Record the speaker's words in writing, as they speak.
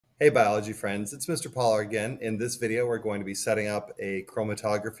Hey biology friends, it's Mr. Pollard again. In this video, we're going to be setting up a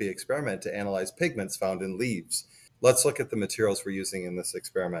chromatography experiment to analyze pigments found in leaves. Let's look at the materials we're using in this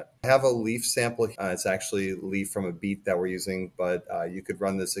experiment. I have a leaf sample. It's actually leaf from a beet that we're using, but you could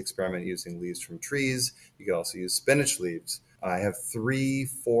run this experiment using leaves from trees. You could also use spinach leaves. I have three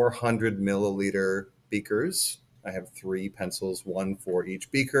 400 milliliter beakers. I have three pencils, one for each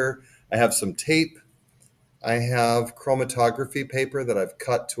beaker. I have some tape. I have chromatography paper that I've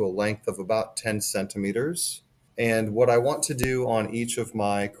cut to a length of about 10 centimeters. And what I want to do on each of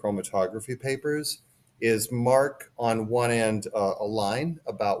my chromatography papers is mark on one end a line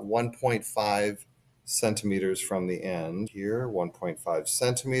about 1.5 centimeters from the end. Here, 1.5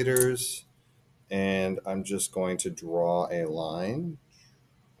 centimeters. And I'm just going to draw a line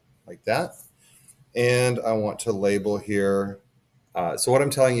like that. And I want to label here. So what I'm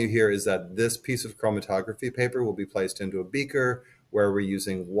telling you here is that this piece of chromatography paper will be placed into a beaker where we're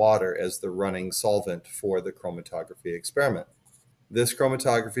using water as the running solvent for the chromatography experiment. This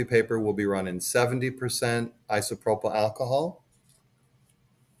chromatography paper will be run in 70% isopropyl alcohol.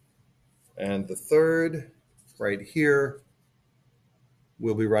 And the third, right here,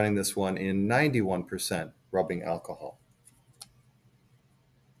 we'll be running this one in 91% rubbing alcohol.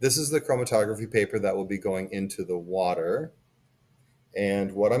 This is the chromatography paper that will be going into the water.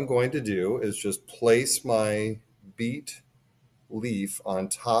 And what I'm going to do is just place my beet leaf on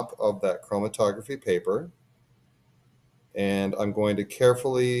top of that chromatography paper. And I'm going to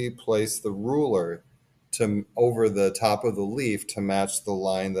carefully place the ruler over the top of the leaf to match the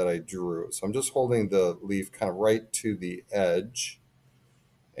line that I drew. So I'm just holding the leaf kind of right to the edge.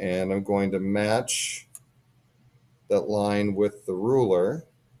 And I'm going to match that line with the ruler.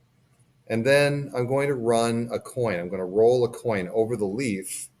 And then I'm going to run a coin. I'm going to roll a coin over the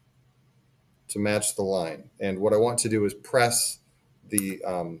leaf to match the line. And what I want to do is press the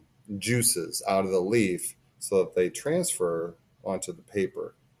juices out of the leaf so that they transfer onto the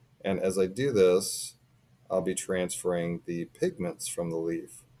paper. And as I do this, I'll be transferring the pigments from the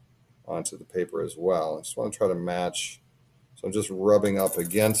leaf onto the paper as well. I just want to try to match. So I'm just rubbing up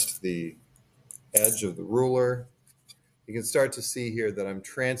against the edge of the ruler. You can start to see here that I'm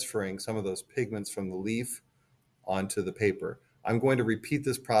transferring some of those pigments from the leaf onto the paper. I'm going to repeat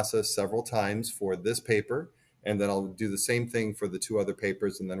this process several times for this paper, and then I'll do the same thing for the two other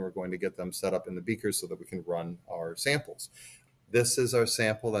papers, and then we're going to get them set up in the beakers so that we can run our samples. This is our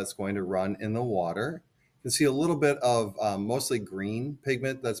sample that's going to run in the water. You can see a little bit of mostly green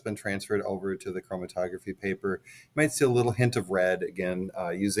pigment that's been transferred over to the chromatography paper. You might see a little hint of red, again,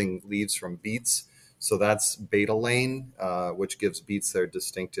 using leaves from beets. So that's betalain, which gives beets their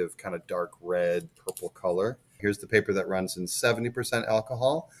distinctive kind of dark red, purple color. Here's the paper that runs in 70%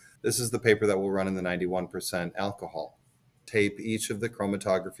 alcohol. This is the paper that will run in the 91% alcohol. Tape each of the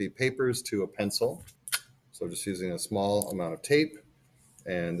chromatography papers to a pencil. So just using a small amount of tape.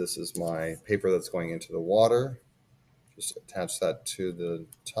 And this is my paper that's going into the water. Just attach that to the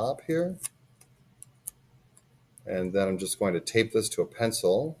top here. And then I'm just going to tape this to a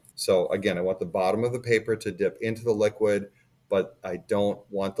pencil. So again, I want the bottom of the paper to dip into the liquid, but I don't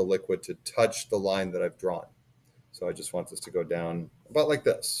want the liquid to touch the line that I've drawn. So I just want this to go down about like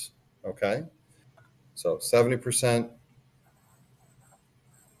this, okay? So 70%,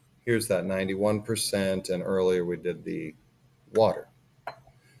 here's that 91%, and earlier we did the water.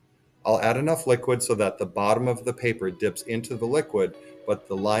 I'll add enough liquid so that the bottom of the paper dips into the liquid, but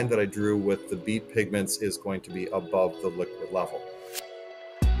the line that I drew with the beet pigments is going to be above the liquid level.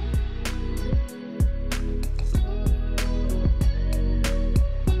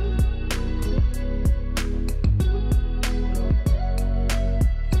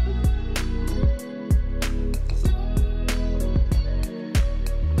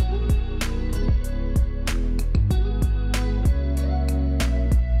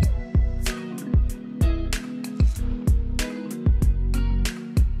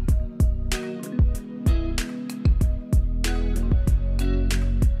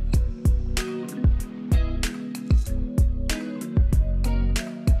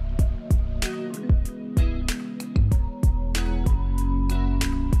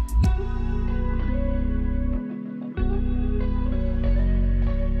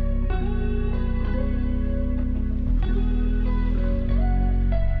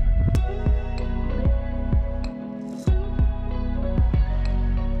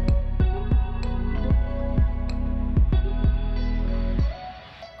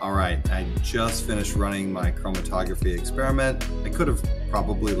 All right, I just finished running my chromatography experiment. I could have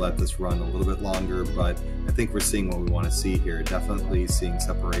probably let this run a little bit longer, but I think we're seeing what we want to see here. Definitely seeing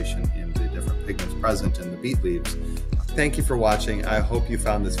separation in the different pigments present in the beet leaves. Thank you for watching. I hope you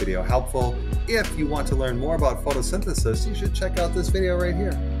found this video helpful. If you want to learn more about photosynthesis, you should check out this video right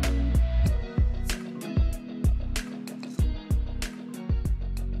here.